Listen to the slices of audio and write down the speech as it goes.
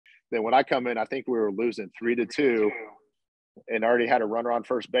Then when I come in, I think we were losing 3-2 and already had a runner on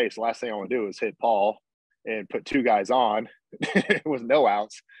first base. Last thing I want to do is hit Paul and put two guys on with no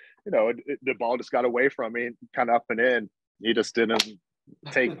outs. The ball just got away from me, kind of up and in. He just didn't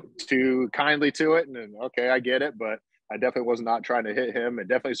take too kindly to it. And then, okay, I get it, but I definitely was not trying to hit him. It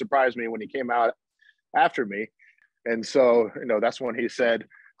definitely surprised me when he came out after me. And so, that's when he said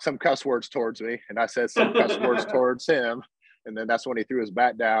some cuss words towards me, and I said some cuss words towards him. And then that's when he threw his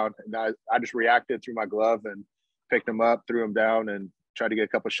bat down, and I just reacted through my glove and picked him up, threw him down, and tried to get a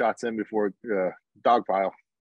couple shots in before dog pile.